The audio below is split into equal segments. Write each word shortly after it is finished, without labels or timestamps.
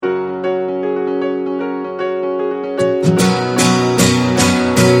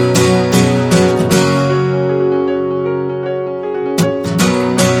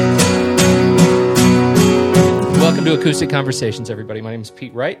Acoustic Conversations, everybody. My name is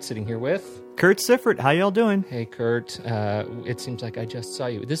Pete Wright, sitting here with... Kurt Siffert. How y'all doing? Hey, Kurt. It seems like I just saw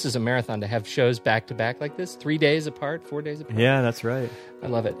you. This is a marathon to have shows back-to-back like this, 3 days apart, 4 days apart. Yeah, that's right. I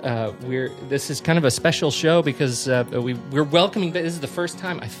love it. This is kind of a special show because we're welcoming... This is the first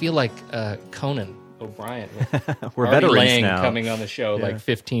time I feel like Conan O'Brien. We're Artie veterans Lang now. coming on the show like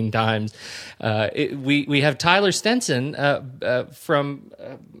 15 times. We have Tyler Stenson from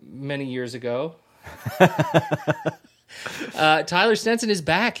many years ago. Tyler Stenson is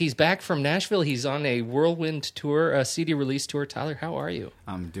back. He's back from Nashville. He's on a whirlwind tour, a CD release tour. Tyler, how are you?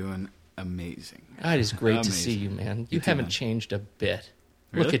 I'm doing amazing. It is great to see you, man. You haven't changed a bit.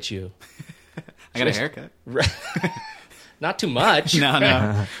 Really? Look at you. I got a haircut. Not too much.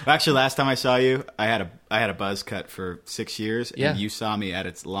 No. Actually, last time I saw you, I had a buzz cut for 6 years, and Yeah. you saw me at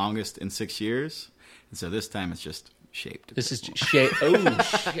its longest in 6 years, and so this time it's just shaped. This is shaped. Oh,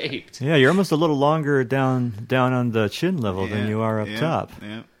 shaped. Yeah, you're almost a little longer down on the chin level than you are up top.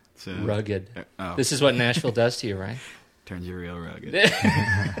 Yeah. So, Rugged. Oh. This is what Nashville does to you, right? Turns you real rugged.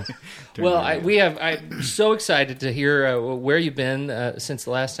 Well, I'm so excited to hear where you've been since the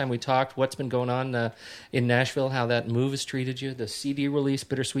last time we talked, what's been going on in Nashville, how that move has treated you. The CD release,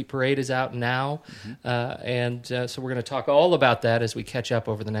 Bittersweet Parade, is out now, and so we're going to talk all about that as we catch up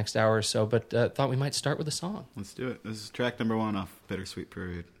over the next hour or so, but thought we might start with a song. Let's do it. This is track number 1 off Bittersweet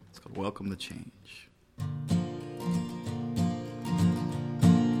Parade. It's called Welcome the Change.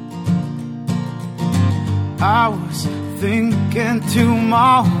 I was thinking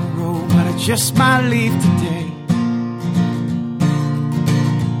tomorrow, but I just might leave today.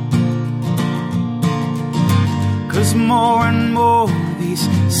 'Cause more and more these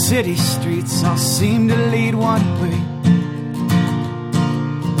city streets all seem to lead one way.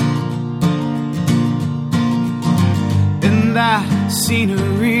 And that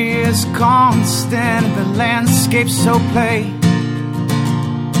scenery is constant, and the landscape's so plain.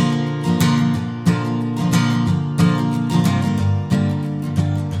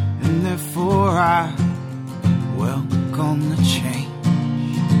 Therefore I welcome the change.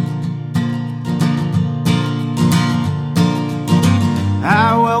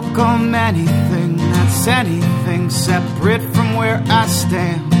 I welcome anything that's anything separate from where I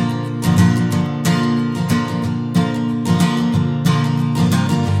stand.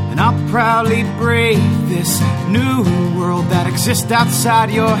 And I'll proudly brave this new world that exists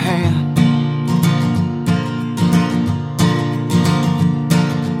outside your hand.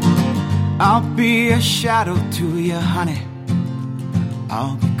 I'll be a shadow to you, honey.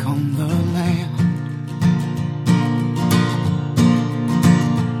 I'll become the land.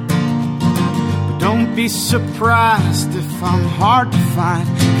 But don't be surprised if I'm hard to find,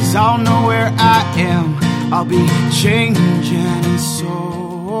 'cause I'll know where I am. I'll be changing, and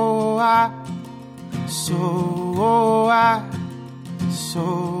so I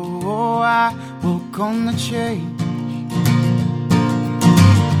welcome the change.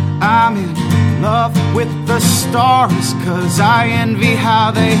 I'm in love with the stars, 'cause I envy how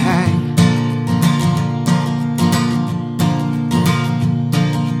they hang.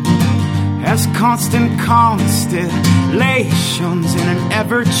 As constant constellations in an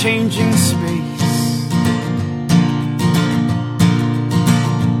ever-changing space.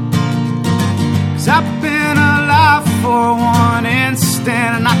 'Cause I've been alive for one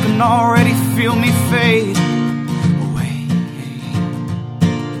instant, and I can already feel me fade.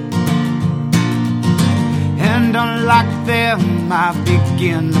 And unlike them, I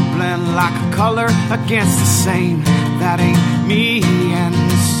begin to blend like a color against the same. That ain't me, and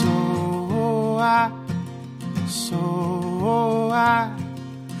so I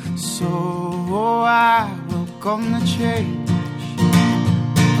welcome the change.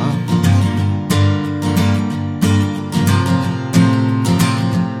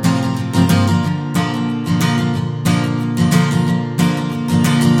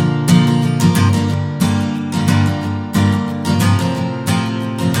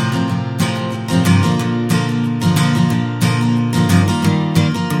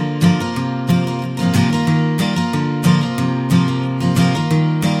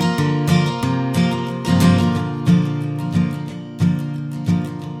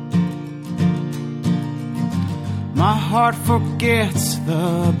 My heart forgets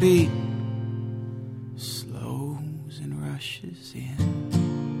the beat, slows and rushes in.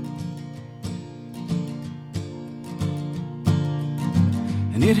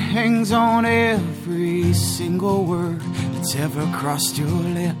 And it hangs on every single word that's ever crossed your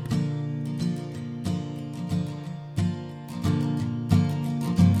lip.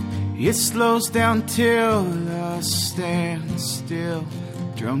 It slows down till I stand still,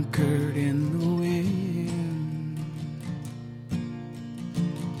 drunkard in the wind.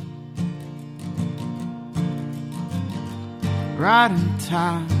 right in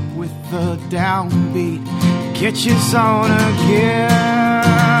time with the downbeat. Catches on again.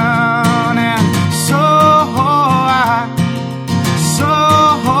 And so I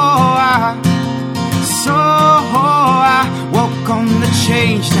welcome the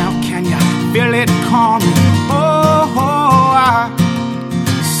change. Now can you feel it coming?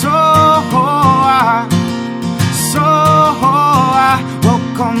 I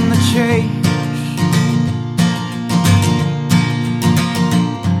welcome the change.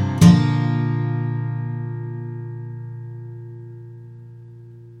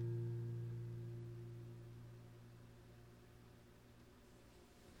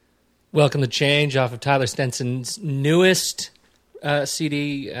 Welcome to Change off of Tyler Stenson's newest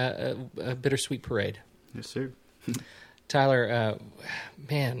CD, Bittersweet Parade. Yes, sir. Tyler,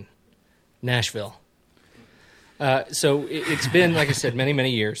 man, Nashville. So it's been, like I said, many,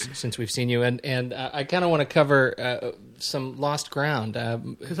 many years since we've seen you, and I kind of want to cover some lost ground.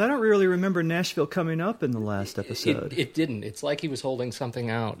 Because I don't really remember Nashville coming up in the last episode. It didn't. It's like he was holding something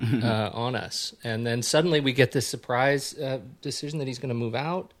out on us. And then suddenly we get this surprise decision that he's going to move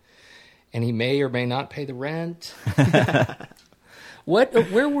out, and he may or may not pay the rent.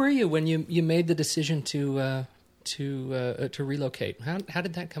 Where were you when you made the decision to relocate? How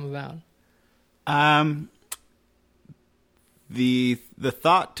did that come about? The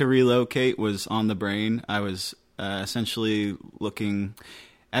thought to relocate was on the brain. I was essentially looking,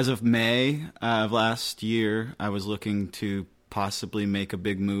 as of May of last year, I was looking to possibly make a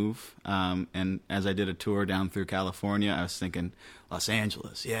big move. And as I did a tour down through California, I was thinking, Los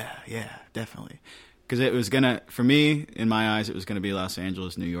Angeles, yeah, definitely. Because it was going to, for me, in my eyes, it was going to be Los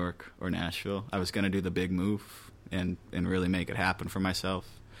Angeles, New York, or Nashville. I was going to do the big move and really make it happen for myself.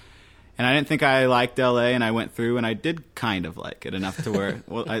 And I didn't think I liked L.A., and I went through, and I did kind of like it enough to where,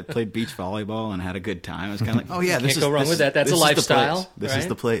 well, I played beach volleyball and had a good time. I was kind of like, oh, yeah, Can't go wrong with that. That's a lifestyle. This is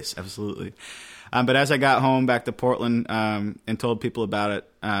the place, absolutely. But as I got home back to Portland and told people about it,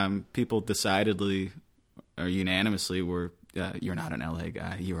 people decidedly or unanimously were, you're not an L.A.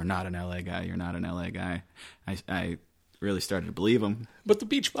 guy. You are not an L.A. guy. You're not an L.A. guy. I really started to believe them. But the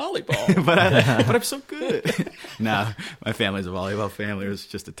beach volleyball. but I'm so good. No, my family's a volleyball family. It was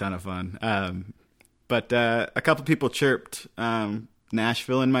just a ton of fun. But a couple people chirped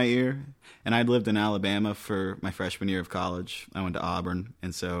Nashville in my ear, and I'd lived in Alabama for my freshman year of college. I went to Auburn,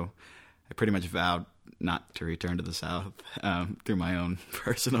 and so I pretty much vowed not to return to the South through my own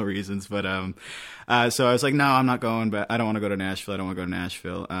personal reasons. But so I was like, no, I'm not going. But I don't want to go to Nashville. I don't want to go to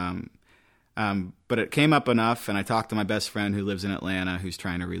Nashville. But it came up enough, and I talked to my best friend who lives in Atlanta, who's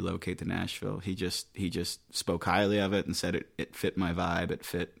trying to relocate to Nashville. He just spoke highly of it and said it fit my vibe. It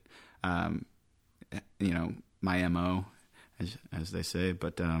fit, my MO, as they say.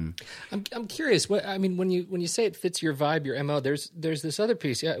 But I'm curious. When you say it fits your vibe, your MO, there's this other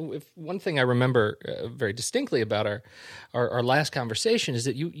piece. Yeah, one thing I remember very distinctly about our last conversation is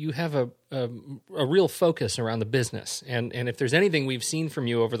that you have a real focus around the business, and if there's anything we've seen from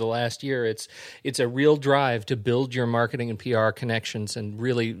you over the last year, it's a real drive to build your marketing and PR connections and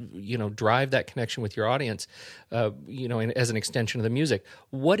really drive that connection with your audience, as an extension of the music.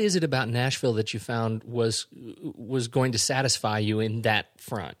 What is it about Nashville that you found was going to satisfy you in that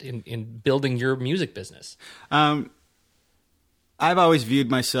front in building your music business? I've always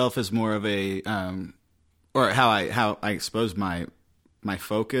viewed myself as more of a or how I suppose my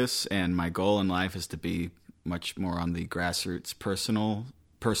focus and my goal in life is to be much more on the grassroots,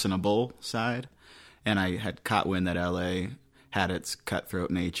 personable side. And I had caught wind that LA had its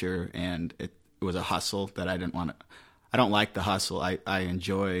cutthroat nature, and it was a hustle that I didn't want to. I don't like the hustle. I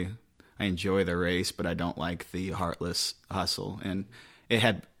enjoy the race, but I don't like the heartless hustle. And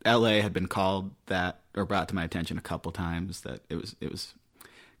LA had been called that, or brought to my attention a couple times, that it was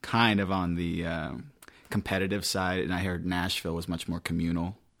kind of on the competitive side, and I heard Nashville was much more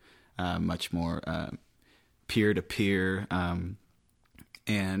communal, much more peer-to-peer,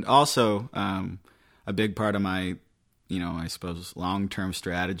 and also a big part of my, I suppose, long-term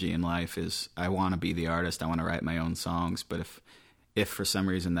strategy in life is I want to be the artist. I want to write my own songs, but if for some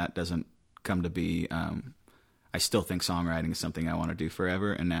reason that doesn't come to be, I still think songwriting is something I want to do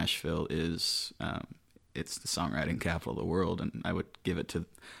forever, and Nashville is it's the songwriting capital of the world, and I would give it to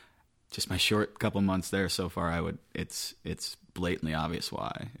just my short couple months there so far. It's blatantly obvious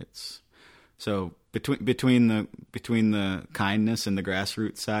why. It's so between the kindness and the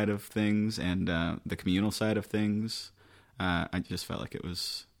grassroots side of things and the communal side of things, I just felt like it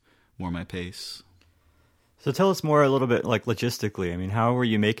was more my pace. So tell us more a little bit, like logistically. I mean, how were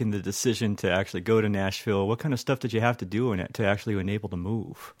you making the decision to actually go to Nashville? What kind of stuff did you have to do in it to actually enable the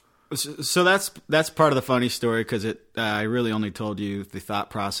move? So that's part of the funny story, because I really only told you the thought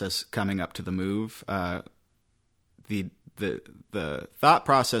process coming up to the move. The thought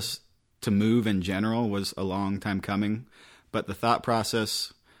process to move in general was a long time coming, but the thought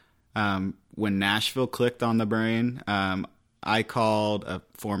process when Nashville clicked on the brain, I called a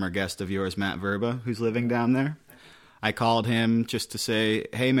former guest of yours, Matt Verba, who's living down there. I called him just to say,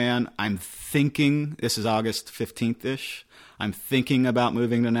 hey man, I'm thinking, this is August 15th-ish, I'm thinking about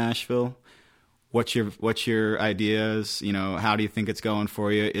moving to Nashville. What's your ideas? You know, how do you think it's going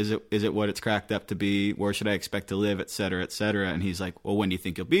for you? Is it what it's cracked up to be? Where should I expect to live, et cetera, et cetera? And he's like, well, when do you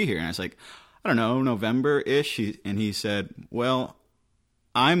think you'll be here? And I was like, I don't know, November-ish. And he said, well,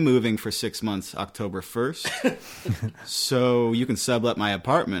 I'm moving for 6 months, October 1st. So you can sublet my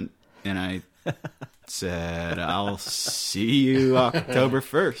apartment. And I said, I'll see you October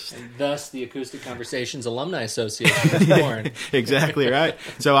 1st. And thus, the Acoustic Conversations Alumni Association was born. Exactly right.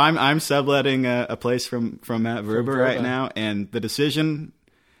 So I'm subletting a place from Matt Verba right now, and the decision,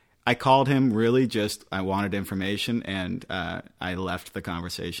 I called him really just, I wanted information, and I left the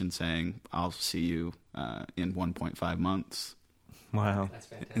conversation saying, I'll see you in 1.5 months. Wow. That's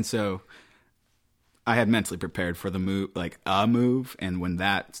fantastic. And so I had mentally prepared for the move, like a move, and when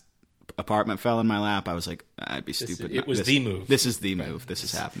that apartment fell in my lap, I was like, I'd be stupid. It was the move. This is the move. This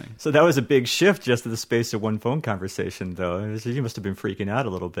is happening. So that was a big shift just in the space of one phone conversation, though. You must have been freaking out a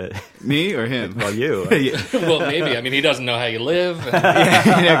little bit. Me or him? Well, you. Well, maybe. I mean, he doesn't know how you live.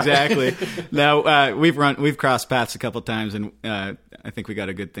 Yeah, exactly. Now, we've crossed paths a couple times, and I think we got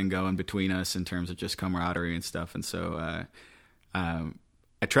a good thing going between us in terms of just camaraderie and stuff. And so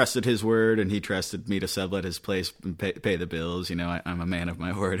I trusted his word, and he trusted me to sublet his place and pay the bills. You know, I'm a man of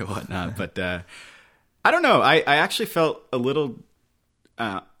my word and whatnot. But I don't know. I actually felt a little,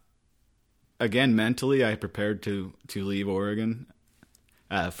 again, mentally, I prepared to leave Oregon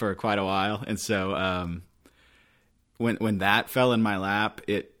for quite a while. And so when that fell in my lap,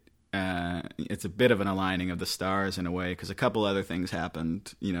 it's a bit of an aligning of the stars in a way, because a couple other things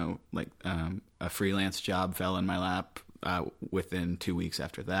happened. You know, like a freelance job fell in my lap. Within 2 weeks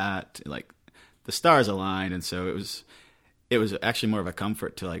after that, like the stars aligned, and so it was actually more of a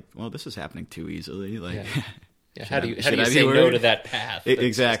comfort to like, well, this is happening too easily. Like, yeah. How do you say no to that path?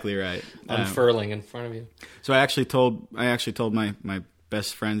 Exactly right. Unfurling in front of you. So I actually told my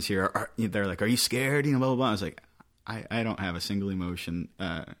best friends here. They're like, "Are you scared?" You know, blah blah blah. I was like, I don't have a single emotion,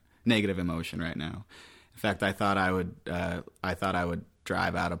 negative emotion right now. In fact, I thought I would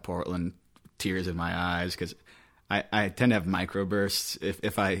drive out of Portland, tears in my eyes, because I tend to have microbursts.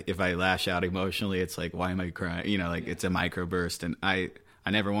 If I lash out emotionally, it's like, why am I crying? You know, like it's a microburst, and I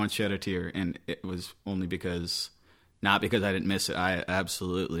never once shed a tear, and it was only not because I didn't miss it. I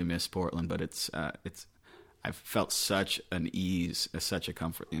absolutely miss Portland, but I've felt such an ease, such a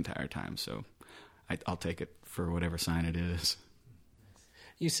comfort the entire time. So I'll take it for whatever sign it is.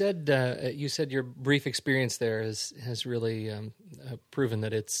 You said your brief experience there has really proven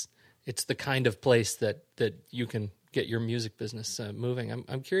that it's the kind of place that you can get your music business moving.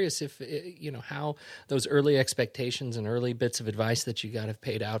 I'm curious if how those early expectations and early bits of advice that you got have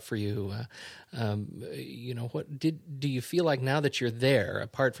paid out for you. What do you feel like now that you're there?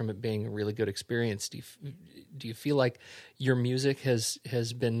 Apart from it being a really good experience, do you feel like your music has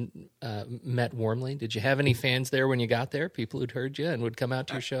been met warmly? Did you have any fans there when you got there? People who'd heard you and would come out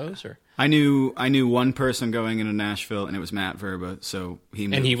to your shows, or? I knew one person going into Nashville, and it was Matt Verba. So he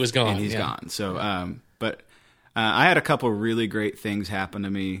moved, and he was gone, and he's gone. So, but I had a couple really great things happen to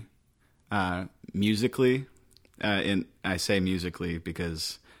me musically, and I say musically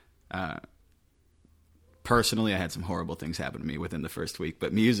because personally I had some horrible things happen to me within the first week.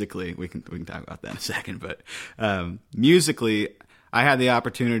 But musically, we can talk about that in a second. But musically, I had the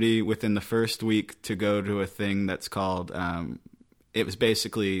opportunity within the first week to go to a thing that's called. It was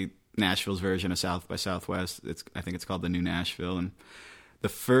basically Nashville's version of South by Southwest. I think it's called the New Nashville. And the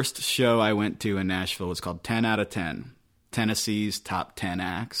first show I went to in Nashville was called 10 out of 10, Tennessee's top 10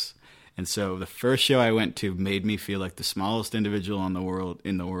 acts. And so the first show I went to made me feel like the smallest individual in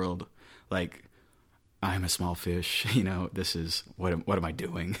the world. Like, I'm a small fish, you know, this is, what am I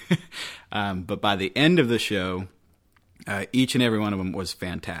doing? But by the end of the show, each and every one of them was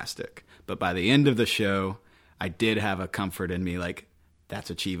fantastic. But by the end of the show, I did have a comfort in me, like, that's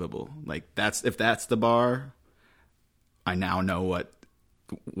achievable. Like, if that's the bar, I now know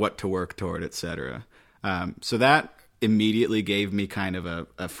what to work toward, etc. So that immediately gave me kind of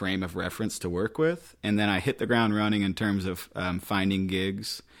a frame of reference to work with. And then I hit the ground running in terms of finding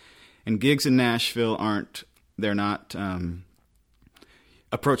gigs. And gigs in Nashville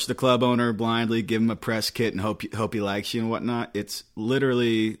approach the club owner blindly, give him a press kit, and hope he likes you and whatnot. It's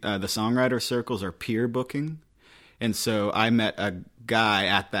literally the songwriter circles are peer booking, and so I met a guy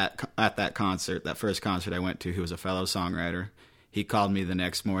at that concert, that first concert I went to, who was a fellow songwriter. He called me the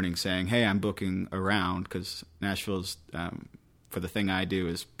next morning saying, "Hey, I'm booking around because Nashville's for the thing I do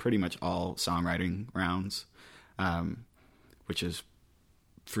is pretty much all songwriting rounds, which is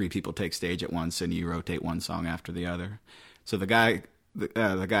 3 people take stage at once and you rotate one song after the other." So the guy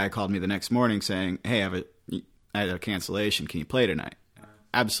called me the next morning saying, "Hey, I had a cancellation. Can you play tonight?"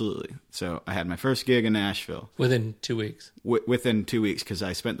 Absolutely. So I had my first gig in Nashville. Within 2 weeks? Within 2 weeks, because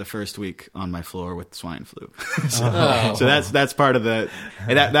I spent the first week on my floor with swine flu. So that's part of the...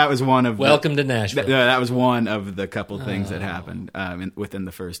 That was one of... Welcome to Nashville. That was one of the couple things that happened within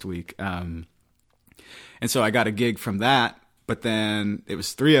the first week. And so I got a gig from that, but then it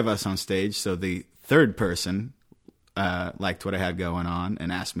was 3 of us on stage, so the third person liked what I had going on and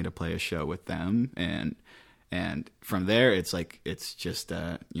asked me to play a show with them, and from there it's just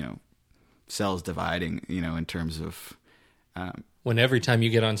cells dividing, in terms of when every time you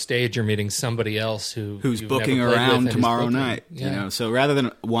get on stage you're meeting somebody else who's booking around tomorrow night. So rather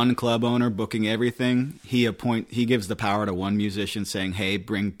than one club owner booking everything, he gives the power to one musician, saying, "Hey,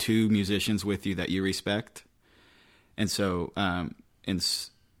 bring 2 musicians with you that you respect." And so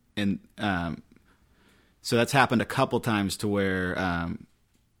so that's happened a couple times to where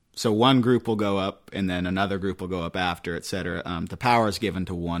so one group will go up and then another group will go up after, et cetera. The power is given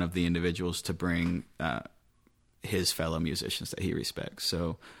to one of the individuals to bring his fellow musicians that he respects.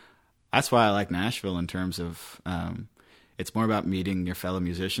 So that's why I like Nashville, in terms of it's more about meeting your fellow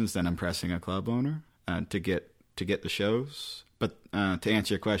musicians than impressing a club owner to get the shows. But to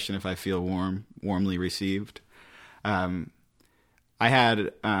answer your question, if I feel warmly received, I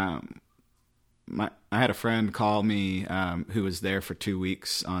had a friend call me who was there for 2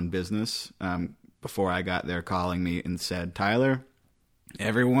 weeks on business before I got there, calling me and said, "Tyler,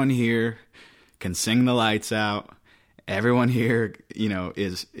 everyone here can sing the lights out. Everyone here,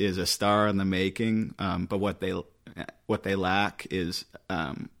 is a star in the making. But what they lack is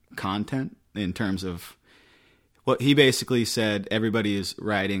content, in terms of what he basically said. Everybody is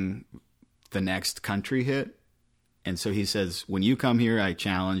writing the next country hit. And so he says, when you come here, I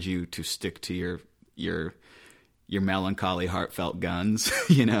challenge you to stick to your melancholy, heartfelt guns."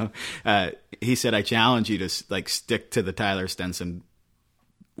 He said, "I challenge you to stick to the Tyler Stenson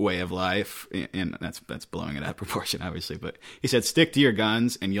way of life," and that's blowing it out of proportion, obviously. But he said, "Stick to your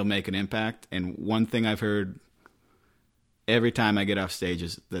guns, and you'll make an impact." And one thing I've heard every time I get off stage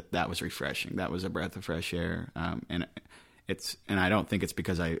is that was refreshing. That was a breath of fresh air, and I don't think it's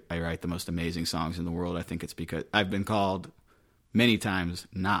because I write the most amazing songs in the world. I think it's because I've been called many times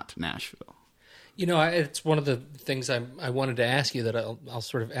not Nashville. It's one of the things I wanted to ask you that I'll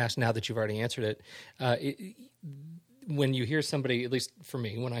sort of ask now that you've already answered it. When you hear somebody, at least for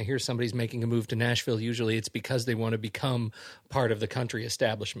me, when I hear somebody's making a move to Nashville, usually it's because they want to become part of the country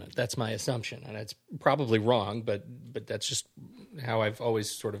establishment. That's my assumption, and it's probably wrong, but that's just how I've always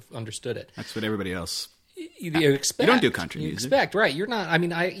sort of understood it. That's what everybody else... You expect. You don't do country music. You expect, right. You're not,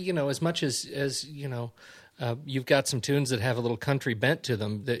 as much as you've got some tunes that have a little country bent to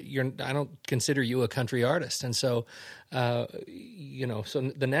them, I don't consider you a country artist. And so, so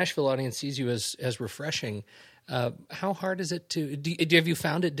the Nashville audience sees you as refreshing. How hard is it have you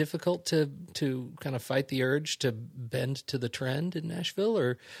found it difficult to kind of fight the urge to bend to the trend in Nashville,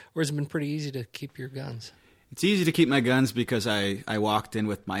 or has it been pretty easy to keep your guns? It's easy to keep my guns because I walked in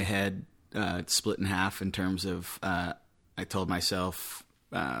with my head split in half, in terms of I told myself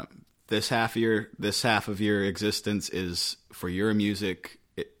this half of your existence is for your music.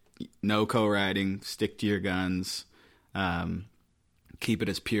 No co-writing. Stick to your guns. Keep it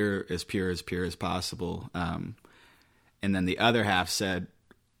as pure as possible. And then the other half said,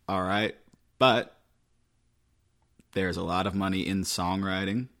 "All right, but there's a lot of money in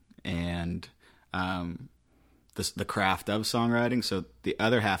songwriting and the craft of songwriting." So the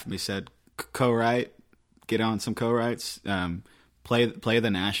other half of me said, "Co-write, get on some co-writes, play the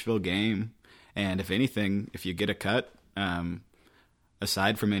Nashville game, and if anything, if you get a cut,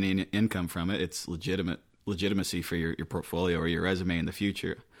 aside from any income from it, it's legitimacy for your portfolio or your resume in the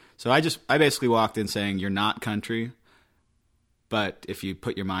future." So I basically walked in saying, "You're not country, but if you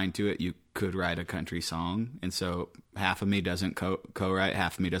put your mind to it, you could write a country song." And so half of me doesn't co-write,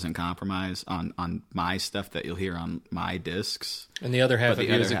 half of me doesn't compromise on my stuff that you'll hear on my discs. And the other half of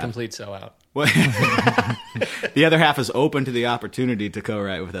you is a complete sellout. Well, the other half is open to the opportunity to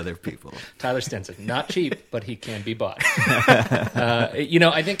co-write with other people. Tyler Stinson, not cheap, but he can be bought.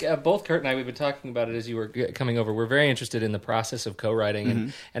 I think both Kurt and I, we've been talking about it as you were coming over. We're very interested in the process of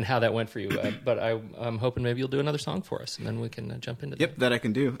co-writing and how that went for you. But I'm hoping maybe you'll do another song for us, and then we can jump into that. Yep, that I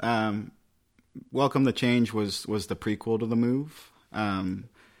can do. Welcome the Change was the prequel to The Move.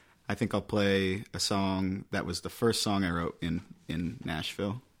 I think I'll play a song that was the first song I wrote in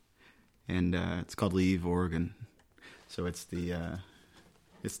Nashville. And it's called Leave Oregon, so it's the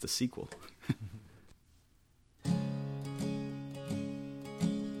sequel.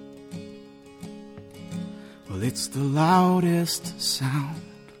 Well, it's the loudest sound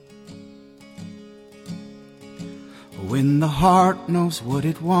when the heart knows what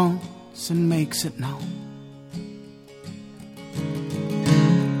it wants and makes it known.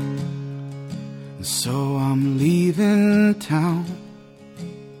 And so I'm leaving town,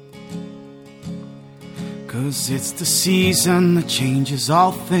 'cause it's the season that changes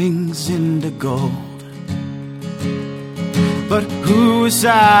all things into gold. But who was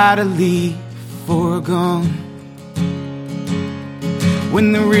I to leave Oregon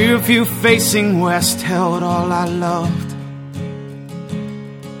when the rear view facing west held all I loved?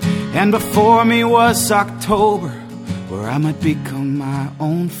 And before me was October, where I might become my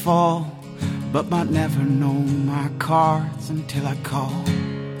own fall, but might never know my cards until I call.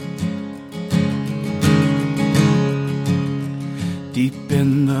 Deep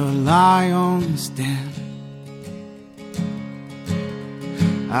in the lion's den,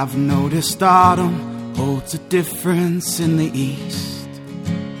 I've noticed autumn holds a difference in the east,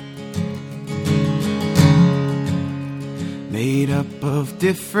 made up of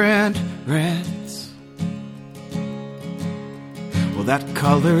different reds. Well, that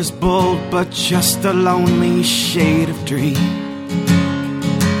color's bold, but just a lonely shade of dream.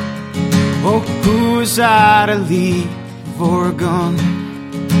 Oh, who's I to leave Oregon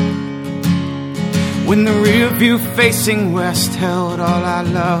when the rear view facing west held all I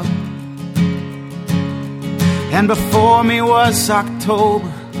loved? And before me was October,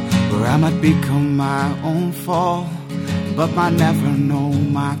 where I might become my own fall, but might never know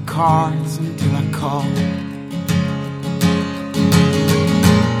my cards until I call.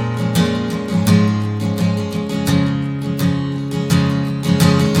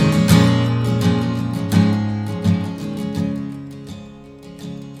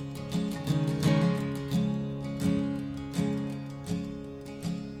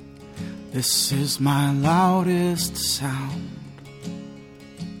 This is my loudest sound,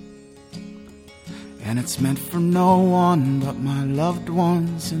 and it's meant for no one but my loved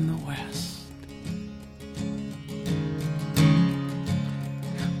ones in the West.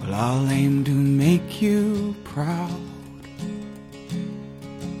 Well, I'll aim to make you proud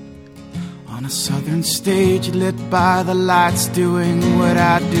on a southern stage lit by the lights, doing what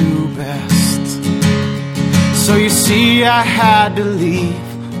I do best. So you see, I had to leave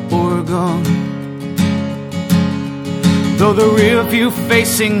Oregon, though the rear view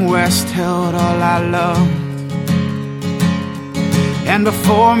facing west held all I loved. And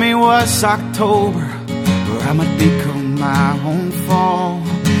before me was October, where I might become my own fall,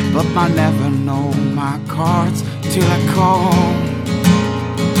 but might never know my cards till I call.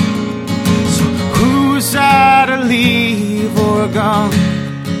 So who's I to leave Oregon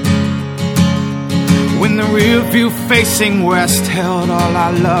when the rear view facing west held all I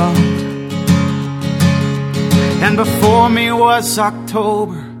loved? And before me was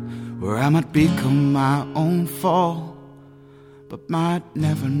October, where I might become my own fall, but might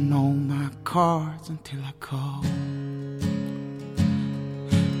never know my cards until I call.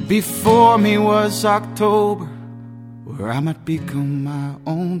 Before me was October, where I might become my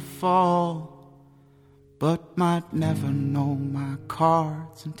own fall, but might never know my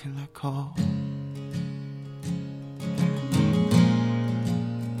cards until I call.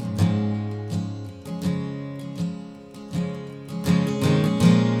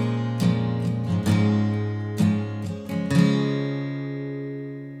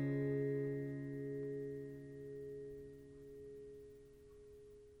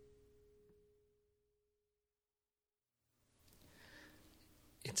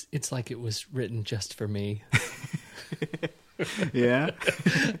 It's like it was written just for me. Yeah.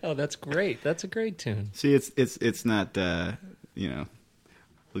 Oh, that's great. That's a great tune. See, it's not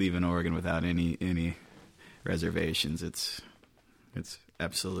leaving Oregon without any reservations. It's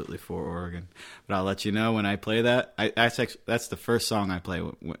absolutely for Oregon. But I'll let you know when I play that. That's the first song I play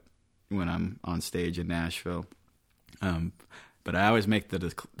when I'm on stage in Nashville. But I always make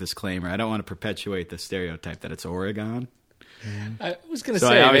the disclaimer: I don't want to perpetuate the stereotype that it's Oregon. I was going to So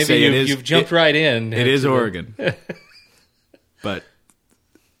I say, always maybe say you've jumped right in. It is Oregon. But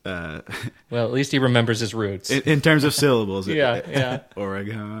well, at least he remembers his roots. in terms of syllables, yeah.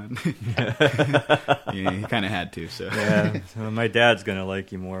 Oregon. Yeah, he kind of had to. So Yeah, so my dad's gonna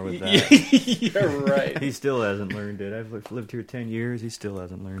like you more with that. You're right. He still hasn't learned it. I've lived here 10 years. He still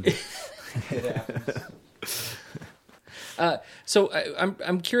hasn't learned it. It happens. So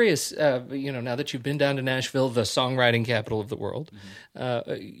I'm curious. Now that you've been down to Nashville, the songwriting capital of the world,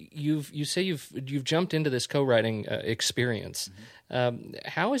 you say you've jumped into this co-writing experience.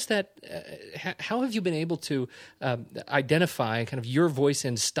 How is that? How have you been able to identify kind of your voice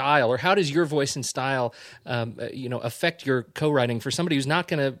and style, or how does your voice and style, affect your co-writing for somebody who's not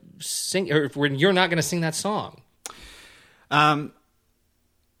going to sing, or when you're not going to sing that song?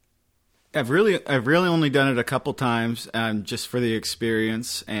 I've really only done it a couple times, just for the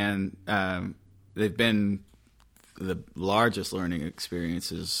experience, and they've been the largest learning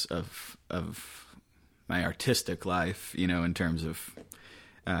experiences of my artistic life. In terms of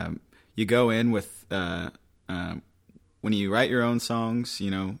you go in with when you write your own songs,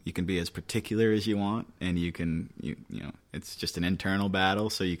 you can be as particular as you want, and you can it's just an internal battle,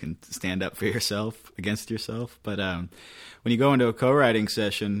 so you can stand up for yourself against yourself. But when you go into a co-writing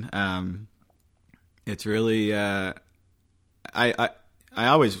session, it's really I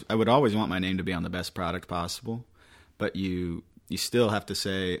would always want my name to be on the best product possible, but you still have to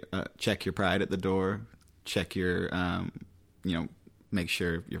say check your pride at the door, check your make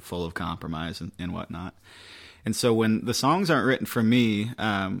sure you're full of compromise and whatnot. And so when the songs aren't written for me,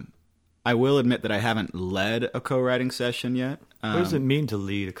 I will admit that I haven't led a co-writing session yet. What does it mean to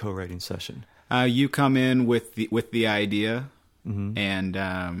lead a co-writing session? You come in with the idea, Mm-hmm.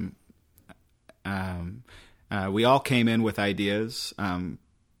 and we all came in with ideas,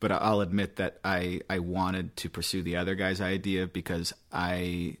 but I'll admit that I wanted to pursue the other guy's idea because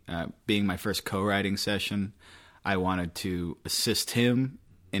being my first co-writing session, I wanted to assist him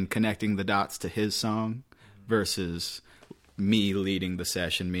in connecting the dots to his song versus me leading the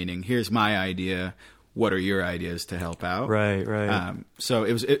session, meaning here's my idea, what are your ideas to help out? Right. So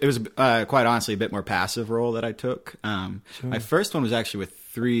it was quite honestly a bit more passive role that I took. My first one was actually with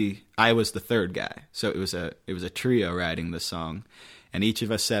three. I was the third guy, so it was a trio writing the song, and each of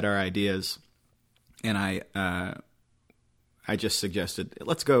us said our ideas, and I just suggested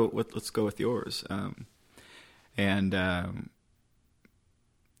let's go with yours, and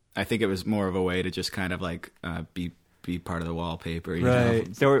I think it was more of a way to just kind of like be part of the wallpaper. You know?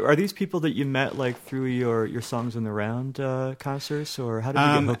 So are these people that you met like through your Songs on the Round concerts, or how did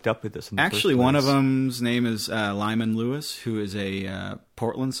you get hooked up with this? Actually, one of them's name is Lyman Lewis, who is a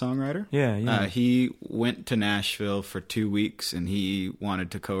Portland songwriter. Yeah. He went to Nashville for 2 weeks, and he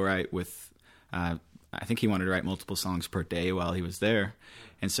wanted to co-write with. I think he wanted to write multiple songs per day while he was there,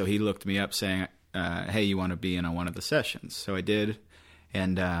 and so he looked me up saying, "Hey, you want to be in on one of the sessions?" So I did,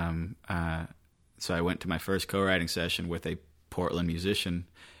 and. So I went to my first co-writing session with a Portland musician,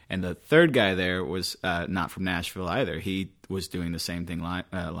 and the third guy there was not from Nashville either. He was doing the same thing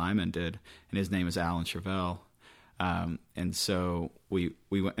Lyman did, and his name is Alan Chevelle. And so we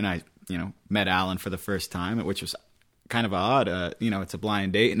went, and I met Alan for the first time, which was kind of odd. It's a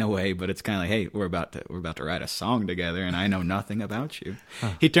blind date in a way, but it's kind of like, hey, we're about to write a song together, and I know nothing about you.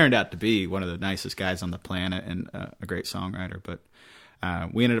 Huh. He turned out to be one of the nicest guys on the planet and a great songwriter, but.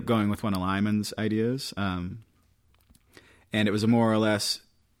 We ended up going with one of Lyman's ideas, and it was a more or less,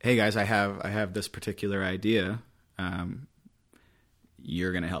 "Hey guys, I have this particular idea.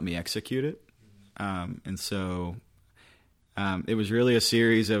 You're going to help me execute it." And so it was really a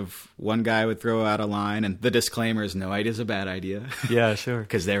series of one guy would throw out a line, and the disclaimer is no idea is a bad idea. Yeah, sure.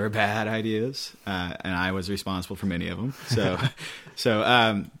 Because they were bad ideas, and I was responsible for many of them.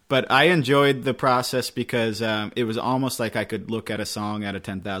 But I enjoyed the process because it was almost like I could look at a song at a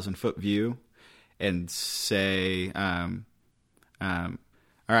 10,000-foot view and say, all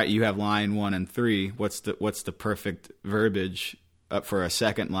right, you have line 1 and 3. What's the perfect verbiage up for a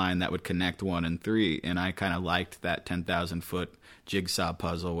second line that would connect 1 and 3? And I kind of liked that 10,000-foot jigsaw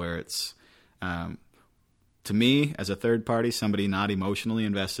puzzle where it's, to me, as a third party, somebody not emotionally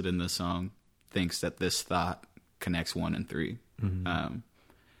invested in this song thinks that this thought connects 1 and 3. Mm-hmm.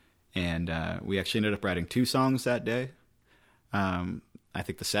 And we actually ended up writing 2 songs that day. I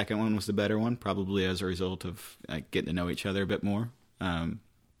think the second one was the better one, probably as a result of getting to know each other a bit more. But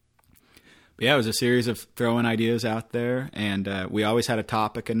yeah, it was a series of throwing ideas out there, and we always had a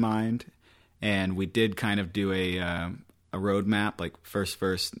topic in mind, and we did kind of do a roadmap, like first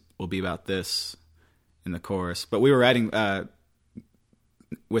verse will be about this in the chorus. But we were writing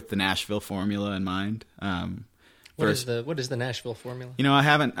with the Nashville formula in mind. What is the Nashville formula? I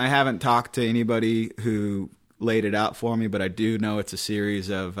haven't talked to anybody who laid it out for me, but I do know it's a series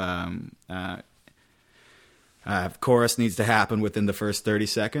of chorus needs to happen within the first 30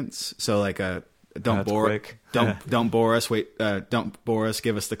 seconds. So like don't bore us. Don't bore us.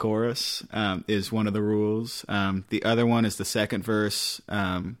 Give us the chorus is one of the rules. The other one is the second verse.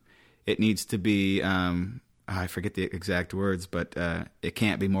 It needs to be I forget the exact words, but it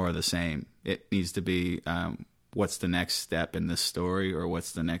can't be more of the same. It needs to be what's the next step in this story, or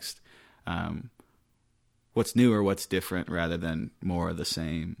what's the next what's new or what's different, rather than more of the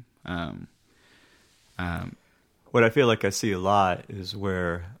same. What I feel like I see a lot is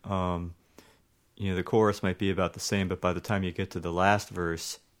where the chorus might be about the same, but by the time you get to the last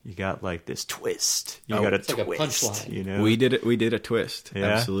verse, you got like this twist. You got a twist. Like a punchline. We did a twist. Yeah?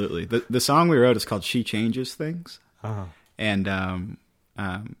 Absolutely. The song we wrote is called "She Changes Things," and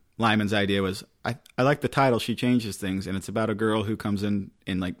Lyman's idea was I like the title "She Changes Things," and it's about a girl who comes in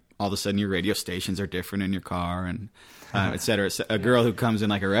like all of a sudden your radio stations are different in your car, and et cetera. It's a girl who comes in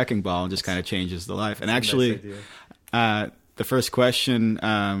like a wrecking ball and just kind of changes the life. And actually, the first question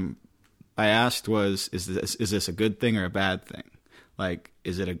I asked was, "Is this a good thing or a bad thing? Like,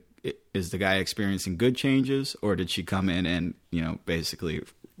 is the guy experiencing good changes, or did she come in and basically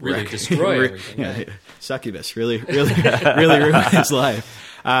really destroy everything? Succubus, really ruin his life."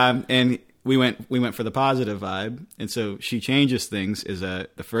 And we went for the positive vibe, and so "She Changes Things" is the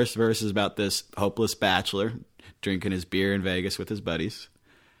first verse is about this hopeless bachelor drinking his beer in Vegas with his buddies,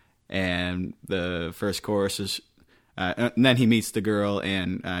 and the first chorus is. And then he meets the girl,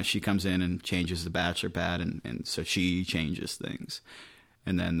 and she comes in and changes the bachelor pad, and so she changes things.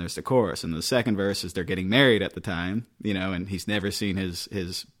 And then there's the chorus, and the second verse is they're getting married at the time, and he's never seen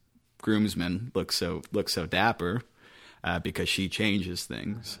his groomsmen look so dapper because she changes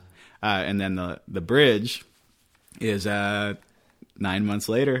things. And then the bridge is 9 months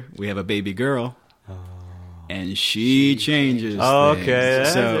later, we have a baby girl. And she changes things. Okay,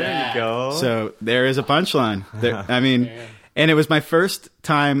 there you go. So there is a punchline. And it was my first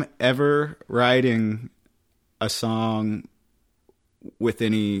time ever writing a song with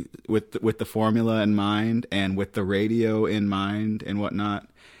the formula in mind and with the radio in mind and whatnot.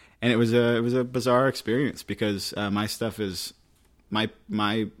 And it was a bizarre experience because my stuff is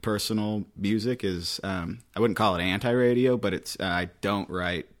my personal music is I wouldn't call it anti-radio, but it's I don't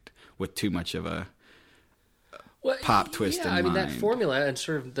write with too much of a pop twist in mind. That formula and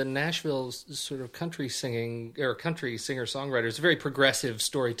sort of the Nashville sort of country singing or country singer-songwriter is a very progressive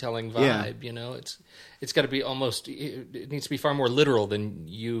storytelling vibe. Yeah. It's got to be almost, it needs to be far more literal than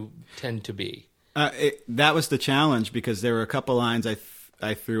you tend to be. That was the challenge because there were a couple lines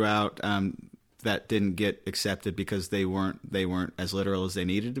I threw out that didn't get accepted because they weren't as literal as they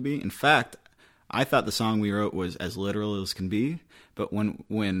needed to be. In fact, I thought the song we wrote was as literal as can be. But when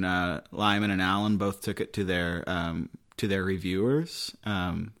Lyman and Alan both took it to their reviewers,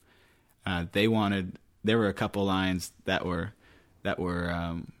 there were a couple lines that were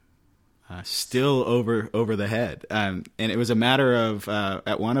still over the head, and it was a matter of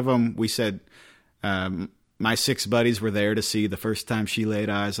at one of them we said, "My 6 buddies were there to see the first time she laid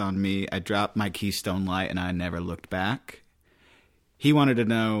eyes on me. I dropped my Keystone Light and I never looked back." He wanted to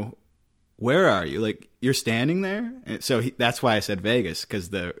know, where are you? Like, you're standing there? And so that's why I said Vegas, because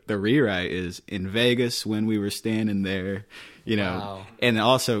the rewrite is in Vegas when we were standing there, Wow. And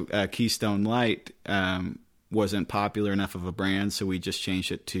also Keystone Light wasn't popular enough of a brand, so we just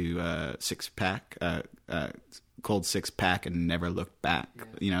changed it to 6-pack, cold 6-pack and never looked back,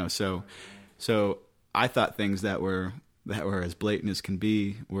 So I thought things that were as blatant as can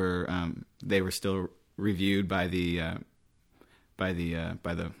be were they were still reviewed by the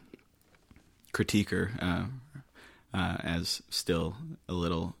critiquer as still a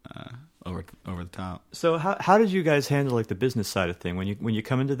little over the top. So how did you guys handle like the business side of thing when you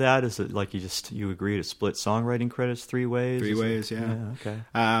come into that? Is it like you agree to split songwriting credits 3 ways? 3 ways, yeah. Okay.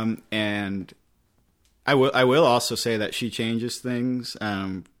 And I will also say that She Changes Things.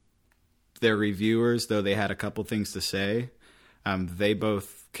 Their reviewers, though they had a couple things to say, they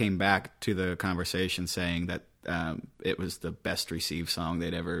both came back to the conversation saying that it was the best received song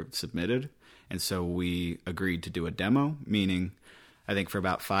they'd ever submitted. And so we agreed to do a demo, meaning I think for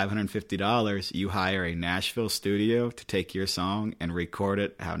about $550, you hire a Nashville studio to take your song and record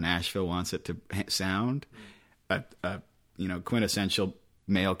it how Nashville wants it to sound. A quintessential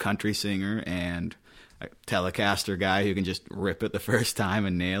male country singer and a Telecaster guy who can just rip it the first time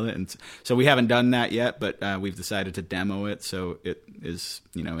and nail it. And so we haven't done that yet, but we've decided to demo it so it is,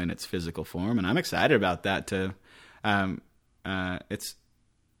 in its physical form. And I'm excited about that.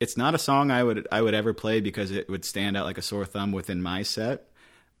 it's not a song I would ever play because it would stand out like a sore thumb within my set.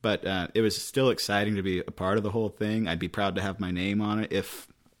 But it was still exciting to be a part of the whole thing. I'd be proud to have my name on it. If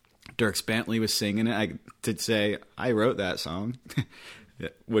Dierks Bentley was singing it, to say I wrote that song,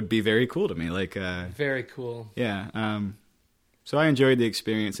 it would be very cool to me. Like very cool. Yeah. So I enjoyed the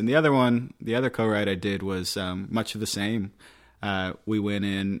experience. And the other co-write I did was much of the same. We went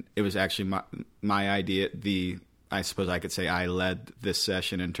in. It was actually my idea. I suppose I could say I led this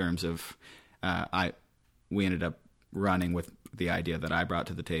session in terms of we ended up running with the idea that I brought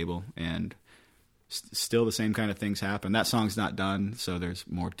to the table, and still the same kind of things happen. That song's not done, so there's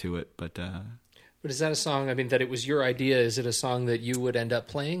more to it. But is that a song, I mean, that it was your idea? Is it a song that you would end up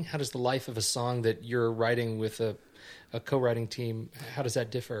playing? How does the life of a song that you're writing with a co-writing team, how does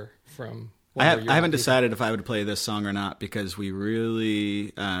that differ from... I haven't decided if I would play this song or not, because we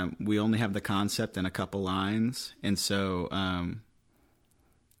really we only have the concept and a couple lines, and so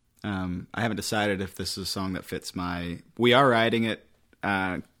I haven't decided if this is a song that fits my... We are writing it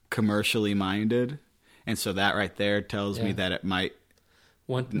commercially minded, and so that right there tells me that it might...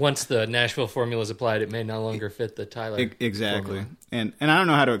 Once the Nashville formula is applied, it may no longer fit the Tyler exactly formula. And I don't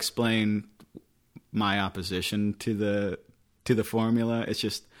know how to explain my opposition to the formula. It's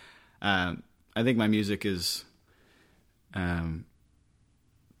just... I think my music is,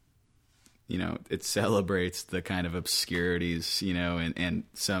 it celebrates the kind of obscurities, and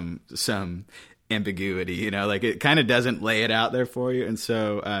some ambiguity, like it kind of doesn't lay it out there for you. And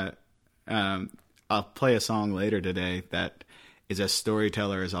so I'll play a song later today that is as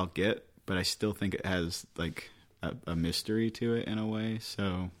storyteller as I'll get, but I still think it has like a mystery to it in a way.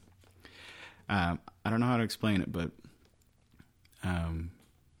 So I don't know how to explain it, but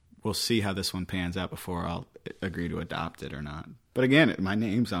we'll see how this one pans out before I'll agree to adopt it or not. But again, my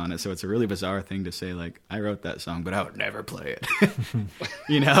name's on it, so it's a really bizarre thing to say, like, I wrote that song, but I would never play it.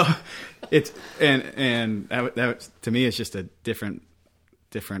 It's and that to me is just a different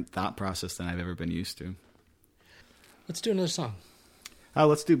thought process than I've ever been used to. Let's do another song. Oh,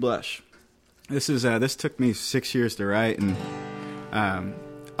 let's do Blush. This took me 6 years to write, and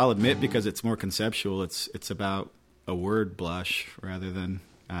I'll admit, because it's more conceptual, it's about a word blush rather than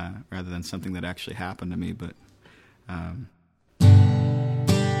something that actually happened to me. But well,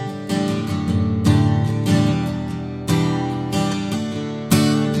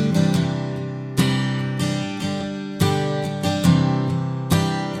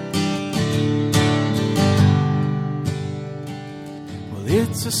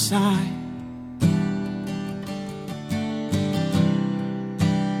 it's a sign.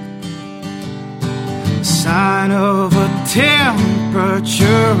 Sign of a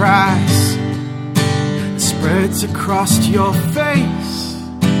temperature rise that spreads across your face.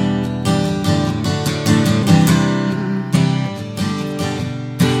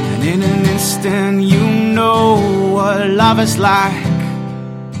 And in an instant you know what love is like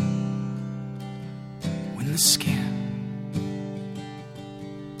when the skin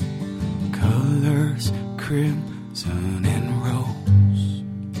colors crimson and rose,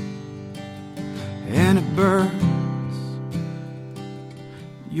 and it burns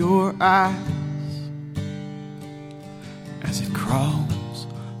your eyes as it crawls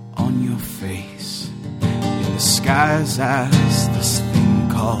on your face in disguise as this thing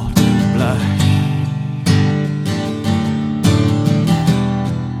called blush.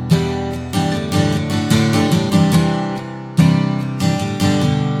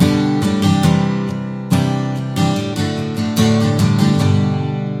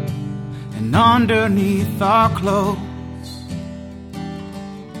 And underneath our clothes,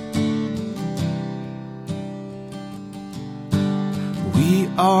 we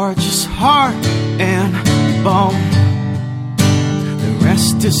are just heart and bone. The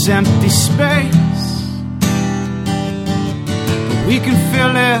rest is empty space, but we can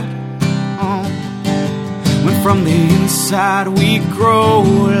fill it when from the inside we grow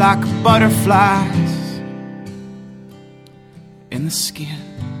like butterflies in the skin.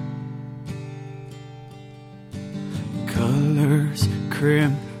 Colors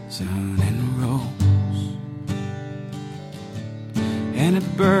crimson and rose, and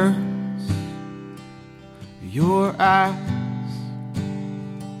it burns your eyes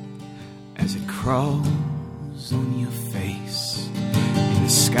as it crawls on your face in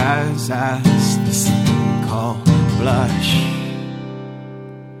disguise as this thing called blush.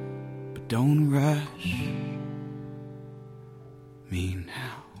 But don't rush me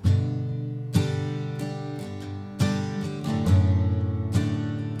now.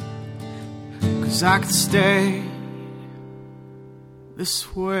 'Cause I could stay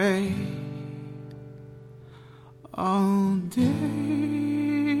this way all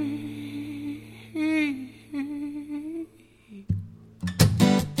day.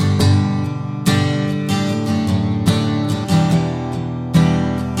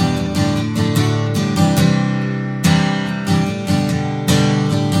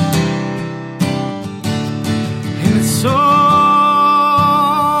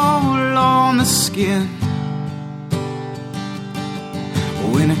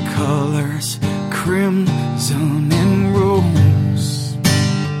 colors, crimson and rose,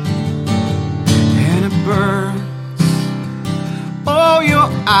 and it burns all your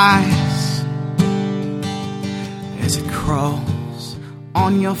eyes as it crawls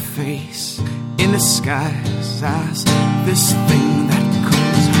on your face in disguise as this thing that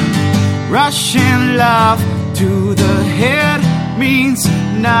comes rushing love to the head means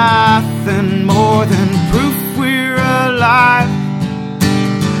nothing more than proof we're alive.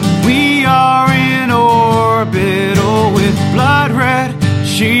 We are in orbit, oh, with blood red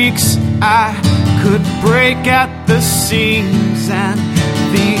cheeks. I could break at the seams, and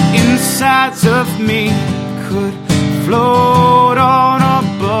the insides of me could float on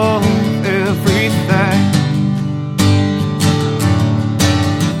above everything.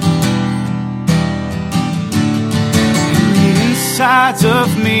 And the insides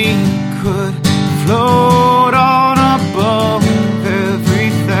of me could float on above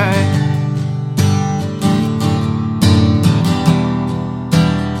everything.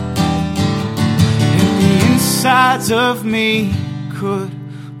 And the insides of me could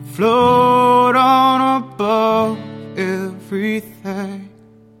float on above everything.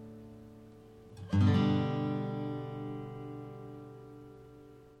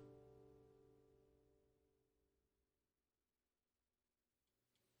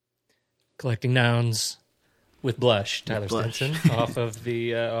 Collecting Nouns with Blush, Tyler Blush. Stinson, off of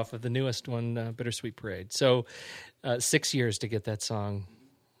the newest one, Bittersweet Parade. So 6 years to get that song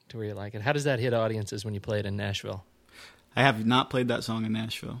to where you like it. How does that hit audiences when you play it in Nashville? I have not played that song in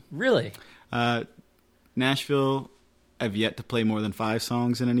Nashville. Really? Nashville, I've yet to play more than 5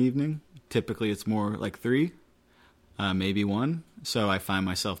 songs in an evening. Typically, it's more like 3, maybe 1. So I find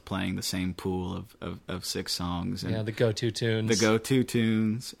myself playing the same pool of 6 songs. And Yeah, the go-to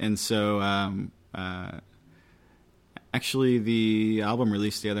tunes. And so, actually, the album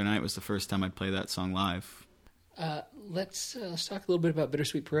released the other night was the first time I'd play that song live. Let's talk a little bit about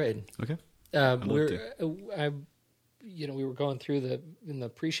Bittersweet Parade. Okay. We were going through in the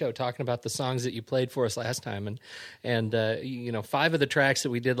pre-show talking about the songs that you played for us last time, and 5 of the tracks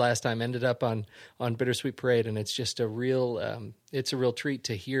that we did last time ended up on Bittersweet Parade, and it's just a real treat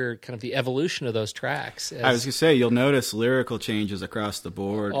to hear kind of the evolution of those tracks. I was gonna say, you'll notice lyrical changes across the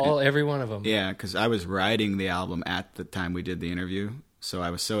board. Every one of them. Yeah, because I was writing the album at the time we did the interview, so I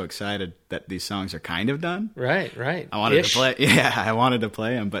was so excited that these songs are kind of done. Right. I wanted to play. Yeah, I wanted to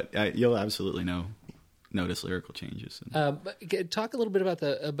play them, but you'll absolutely notice lyrical changes. But talk a little bit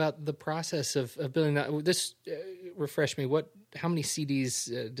about the process of building that. This refresh me. How many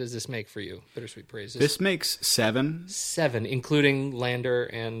CDs does this make for you? Bittersweet Parade. This makes 7. 7, including Lander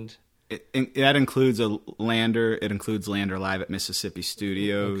and. That includes a Lander. It includes Lander Live at Mississippi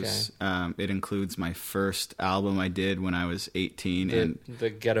Studios. Okay. It includes my first album I did when I was 18, the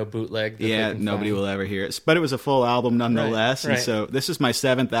ghetto bootleg. Nobody will ever hear it. But it was a full album nonetheless. Right. And so this is my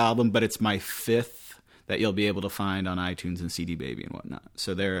 7th album, but it's my 5th that you'll be able to find on iTunes and CD Baby and whatnot.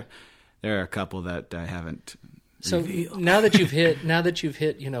 So there are a couple that I haven't revealed. now that you've hit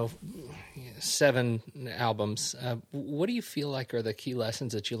 7 albums, what do you feel like are the key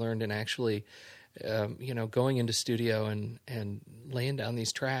lessons that you learned in actually going into studio and laying down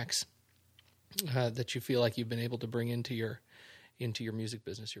these tracks that you feel like you've been able to bring into your music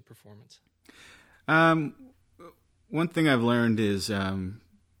business, your performance? One thing I've learned is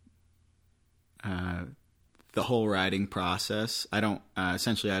the whole writing process. I don't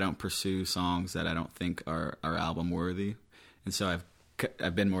pursue songs that I don't think are album worthy, and so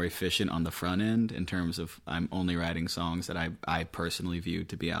I've been more efficient on the front end in terms of I'm only writing songs that I personally view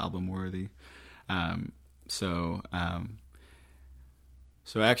to be album worthy. So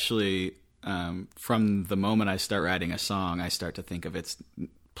actually, from the moment I start writing a song, I start to think of its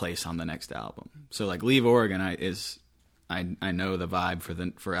place on the next album. So like Leave Oregon, I know the vibe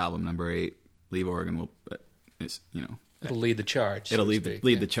for album number 8. Leave Oregon It'll lead the charge. It'll lead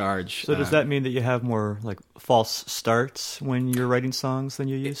the charge. So does that mean that you have more like false starts when you're writing songs than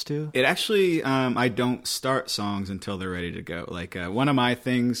you used to? It actually, I don't start songs until they're ready to go. Like one of my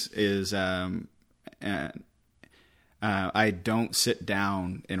things is I don't sit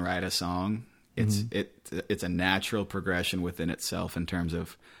down and write a song. It's a natural progression within itself in terms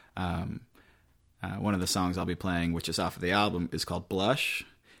of one of the songs I'll be playing, which is off of the album, is called Blush,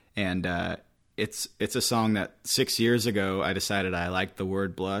 and it's a song that 6 years ago I decided I liked the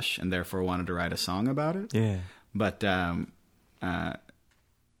word blush and therefore wanted to write a song about it. Yeah. But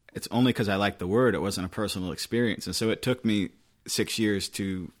it's only because I liked the word. It wasn't a personal experience, and so it took me 6 years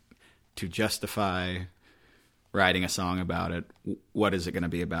to justify writing a song about it. What is it going to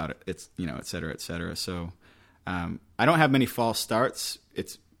be about it? It's et cetera, et cetera. So I don't have many false starts.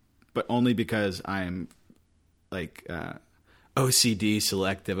 It's but only because I'm like OCD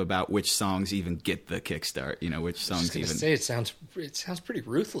selective about which songs even get the kickstart. You know, which songs even. Say it sounds pretty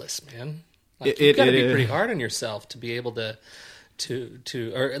ruthless, man. Like, you've got to be pretty hard on yourself to be able to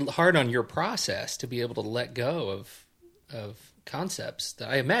or hard on your process to be able to let go of concepts.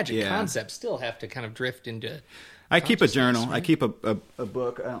 I imagine concepts still have to kind of drift into. I keep a journal. Right? I keep a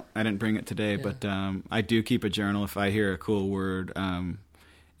book. I didn't bring it today, but I do keep a journal. If I hear a cool word,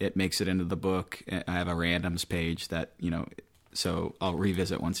 it makes it into the book. I have a randoms page that, you know, so I'll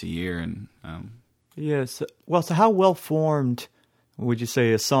revisit once a year. And yes. Well, so how well formed would you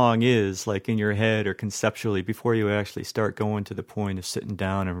say a song is, like in your head or conceptually, before you actually start going to the point of sitting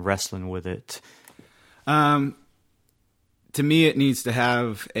down and wrestling with it? To me, it needs to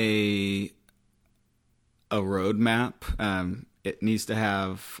have a roadmap. It needs to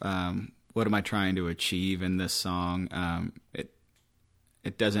have what am I trying to achieve in this song.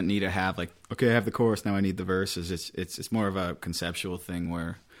 It doesn't need to have like, okay, I have the chorus, now I need the verses. It's more of a conceptual thing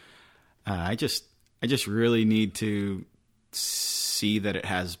where I just really need to see that it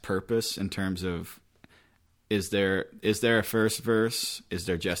has purpose in terms of is there a first verse? Is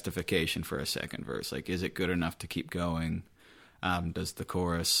there justification for a second verse? Like, is it good enough to keep going? Does the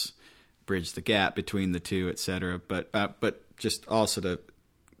chorus bridge the gap between the two, etc.? But just also the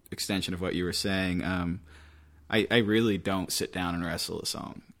extension of what you were saying, I really don't sit down and wrestle a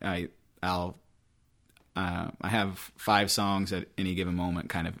song. I have 5 songs at any given moment,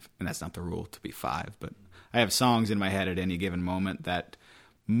 kind of, and that's not the rule to be 5, but I have songs in my head at any given moment that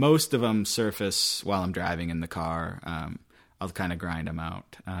most of them surface while I'm driving in the car. I'll kind of grind them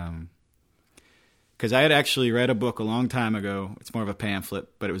out. Because I had actually read a book a long time ago. It's more of a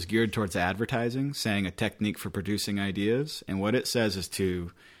pamphlet, but it was geared towards advertising, saying a technique for producing ideas. And what it says is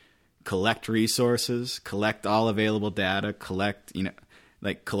to collect resources, collect all available data, collect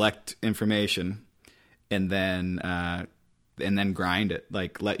information, and then grind it.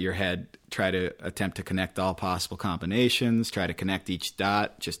 Like, let your head try to attempt to connect all possible combinations, try to connect each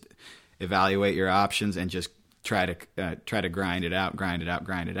dot, just evaluate your options, and just try to grind it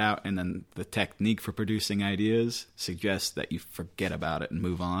out. And then the technique for producing ideas suggests that you forget about it and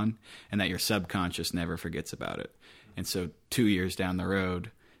move on, and that your subconscious never forgets about it. And so 2 years down the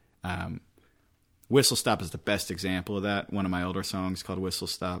road, Whistle Stop is the best example of that. One of my older songs called Whistle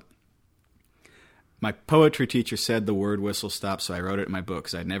Stop. My poetry teacher said the word whistle stop, so I wrote it in my book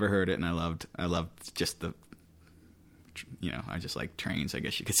because I'd never heard it, and I loved just the, you know, I just like trains, I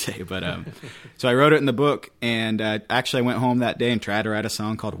guess you could say. But so I wrote it in the book, and actually I went home that day and tried to write a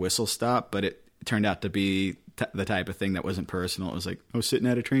song called Whistle Stop, but it turned out to be the type of thing that wasn't personal. It was like, I was sitting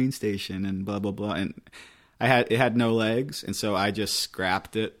at a train station and blah, blah, blah, and it had no legs, and so I just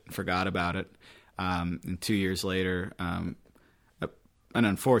scrapped it, forgot about it. And 2 years later, an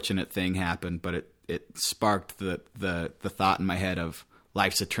unfortunate thing happened, but it sparked the thought in my head of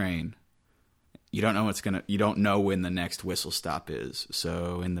life's a train. You don't know when the next whistle stop is.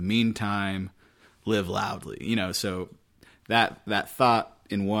 So in the meantime, live loudly. You know, so that thought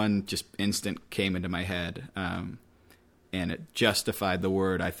in one just instant came into my head, and it justified the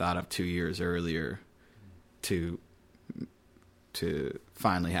word I thought of 2 years earlier to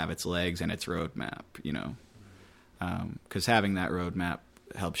finally have its legs and its roadmap. You know, because having that roadmap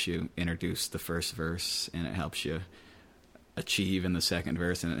helps you introduce the first verse, and it helps you achieve in the second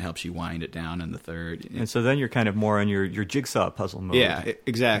verse, and it helps you wind it down in the third. And so then you're kind of more in your jigsaw puzzle mode. Yeah,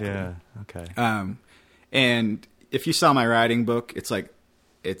 exactly. Yeah, okay. And if you saw my writing book, it's like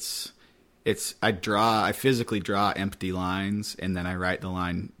I physically draw empty lines, and then I write the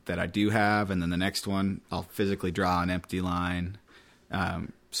line that I do have, and then the next one I'll physically draw an empty line.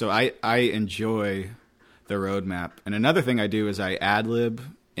 So I enjoy the roadmap. And another thing I do is I ad-lib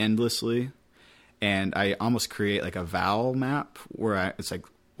endlessly, and I almost create like a vowel map where it's like,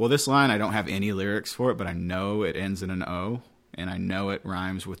 well, this line I don't have any lyrics for it, but I know it ends in an O, and I know it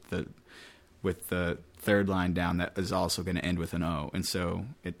rhymes with the third line down that is also going to end with an O. And so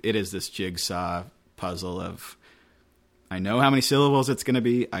it is this jigsaw puzzle of, I know how many syllables it's going to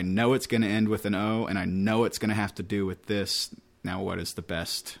be, I know it's going to end with an O, and I know it's going to have to do with this. Now what's the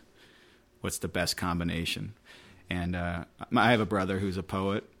best combination? And I have a brother who's a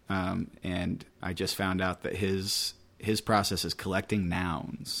poet, and I just found out that his process is collecting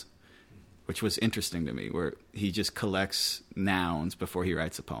nouns, which was interesting to me, where he just collects nouns before he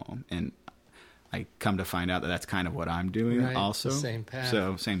writes a poem. And I come to find out that that's kind of what I'm doing, right, also. The same path.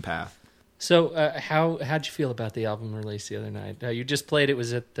 So, same path. So how'd you feel about the album release the other night? You just played, it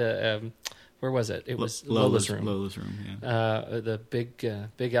was at the... where was it? It was Lola's Room. Lola's Room, yeah. The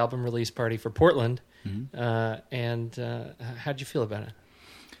big album release party for Portland. Mm-hmm. And how'd you feel about it?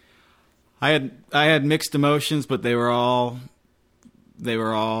 I had mixed emotions, but they were all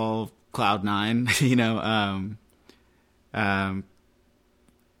cloud nine. You know, I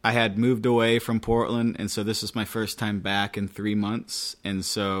had moved away from Portland, and so this is my first time back in 3 months, and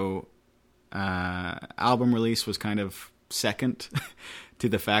so album release was kind of second to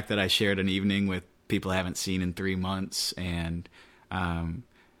the fact that I shared an evening with people I haven't seen in 3 months, and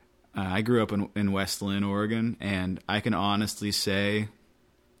I grew up in West Linn, Oregon, and I can honestly say,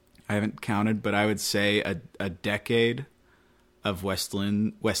 I haven't counted, but I would say a decade of West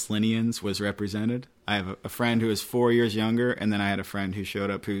Linnians was represented. I have a friend who is 4 years younger, and then I had a friend who showed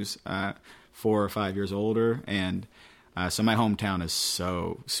up who's 4 or 5 years older, and so my hometown is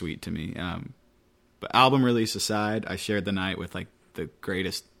so sweet to me. But album release aside, I shared the night with like the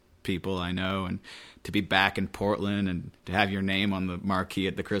greatest people I know, and to be back in Portland and to have your name on the marquee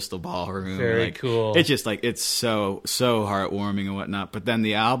at the Crystal Ballroom, very cool. It's just like it's so heartwarming and whatnot. But then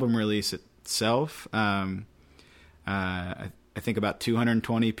the album release itself, I think about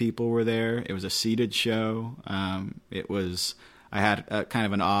 220 people were there. It was a seated show. I had a kind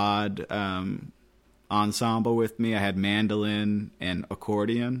of an odd ensemble with me. I had mandolin and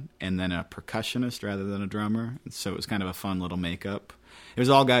accordion, and then a percussionist rather than a drummer. So it was kind of a fun little makeup. It was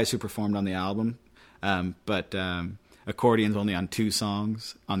all guys who performed on the album, but accordion's only on 2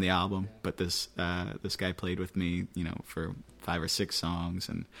 songs on the album. But this guy played with me, you know, for 5 or 6 songs,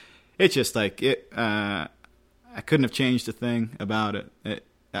 and it's just like it. I couldn't have changed a thing about it.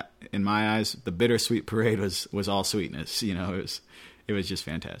 In my eyes, the Bittersweet Parade was all sweetness. You know, it was just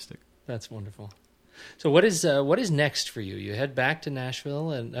fantastic. That's wonderful. So what is next for you? You head back to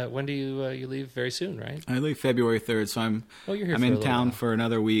Nashville, and when do you leave? Very soon, right? I leave February 3rd, so I'm in town for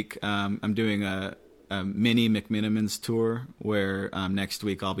another week. I'm doing a mini McMinimans tour where next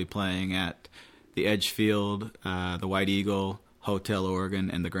week I'll be playing at the Edgefield, the White Eagle, Hotel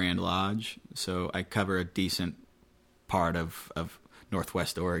Oregon, and the Grand Lodge. So I cover a decent part of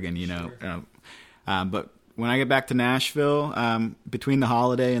Northwest Oregon, you know. Sure. But when I get back to Nashville, between the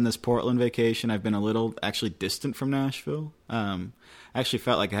holiday and this Portland vacation, I've been a little actually distant from Nashville. I actually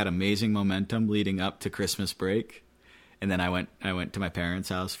felt like I had amazing momentum leading up to Christmas break, and then I went to my parents'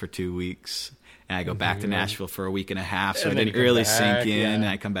 house for 2 weeks, and I go back to Nashville for a week and a half, so it didn't really sink in. And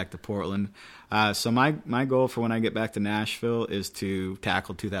I come back to Portland. So my goal for when I get back to Nashville is to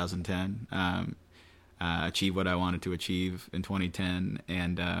tackle 2010, achieve what I wanted to achieve in 2010,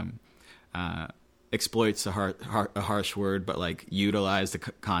 and exploit's a harsh word, but like utilize the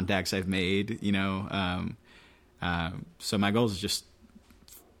contacts I've made, you know. So my goal is just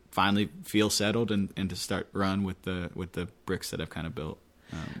finally feel settled and to start run with the bricks that I've kind of built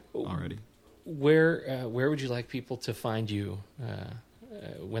already. Where would you like people to find you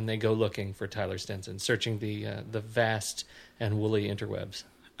when they go looking for Tyler Stinson, searching the vast and woolly interwebs?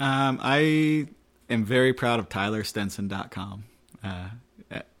 I am very proud of TylerStinson.com.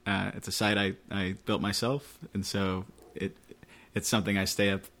 It's a site I built myself, and so it's something I stay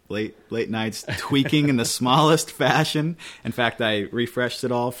up late nights tweaking in the smallest fashion. In fact, I refreshed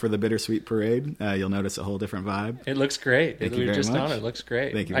it all for the Bittersweet Parade. You'll notice a whole different vibe. It looks great. Thank you very much. On it. It looks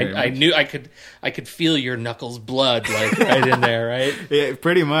great. Thank you very much. I knew I could feel your knuckles blood like right in there, right? Yeah,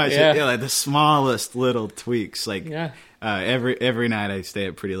 pretty much. Yeah. Like the smallest little tweaks. Like every night I stay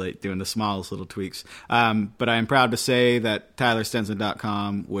up pretty late doing the smallest little tweaks. But I am proud to say that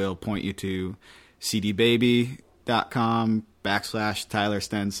TylerStinson.com will point you to cdbaby.com/Tyler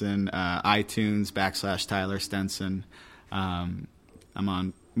Stinson, iTunes /Tyler Stinson. I'm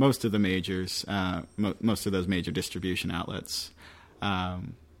on most of the majors, most of those major distribution outlets. But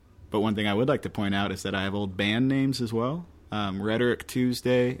one thing I would like to point out is that I have old band names as well. Rhetoric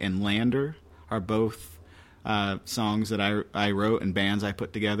Tuesday and Lander are both songs that I wrote and bands I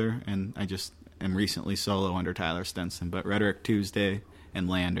put together, and I just am recently solo under Tyler Stinson. But Rhetoric Tuesday and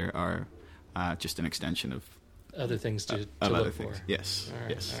Lander are just an extension of other things to look for. Yes. All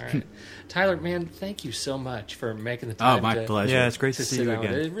right, yes. All right. Tyler, man, thank you so much for making the time. Oh, my pleasure. Yeah, it's great to see you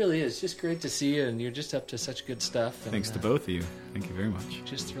again. It really is. Just great to see you, and you're just up to such good stuff. And, thanks to both of you. Thank you very much.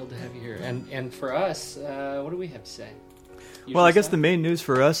 Just thrilled to have you here. And for us, what do we have to say? Well, I guess the main news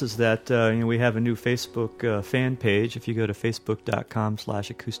for us is that we have a new Facebook fan page. If you go to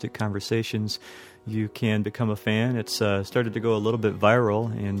facebook.com/acoustic conversations, you can become a fan. It's started to go a little bit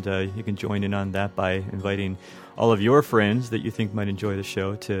viral, and you can join in on that by inviting all of your friends that you think might enjoy the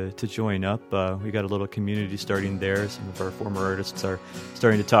show to join up. We got a little community starting there. Some of our former artists are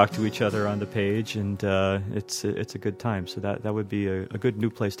starting to talk to each other on the page, and it's a good time. So that would be a good new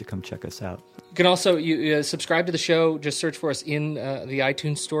place to come check us out. You can also subscribe to the show. Just search for us in the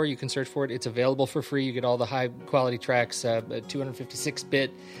iTunes store. You can search for it. It's available for free. You get all the high-quality tracks,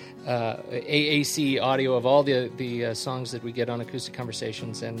 256-bit AAC audio of all the songs that we get on Acoustic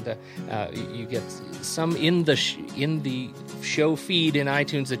Conversations, and you get some in the show feed in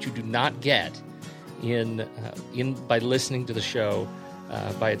iTunes that you do not get in by listening to the show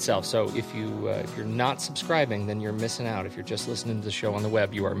by itself. So if you're not subscribing, then you're missing out. If you're just listening to the show on the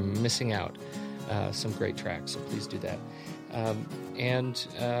web, you are missing out some great tracks. So please do that. And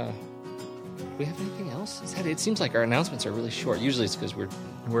do we have anything else? It seems like our announcements are really short. Usually it's because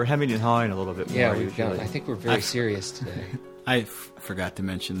we're hemming and hawing a little bit more. Yeah, I think we're very serious today. I forgot to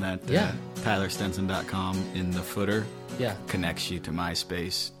mention that TylerStenson.com in the footer connects you to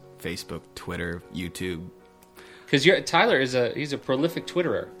MySpace, Facebook, Twitter, YouTube. Because Tyler he's a prolific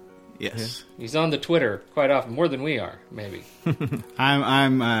Twitterer. Yes, he's on the Twitter quite often, more than we are, maybe.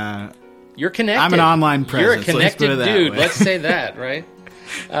 You're connected. I'm an online presence. You're a connected dude. Let's say that, right?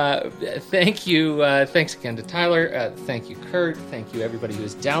 Thank you. Thanks again to Tyler. Thank you, Kurt. Thank you, everybody who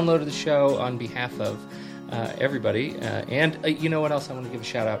has downloaded the show on behalf of everybody. And you know what else? I want to give a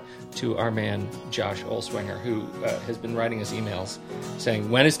shout out to our man, Josh Olswinger, who has been writing us emails saying,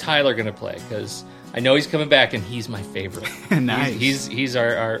 when is Tyler going to play? Because I know he's coming back, and he's my favorite. Nice. He's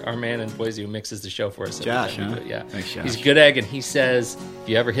our man in Boise who mixes the show for us. Josh, huh? Yeah. Thanks, Josh. He's good egg, and he says, if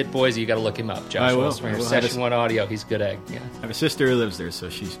you ever hit Boise, you got to look him up. Josh Olswinger, Session 1 Audio. He's good egg. Yeah. I have a sister who lives there, so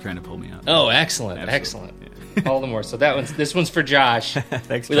she's trying to pull me up. Oh, excellent. Absolutely. Excellent. Yeah. All the more. So this one's for Josh.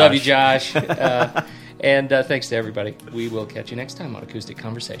 Thanks, We love you, Josh. And thanks to everybody. We will catch you next time on Acoustic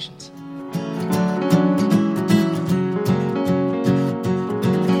Conversations.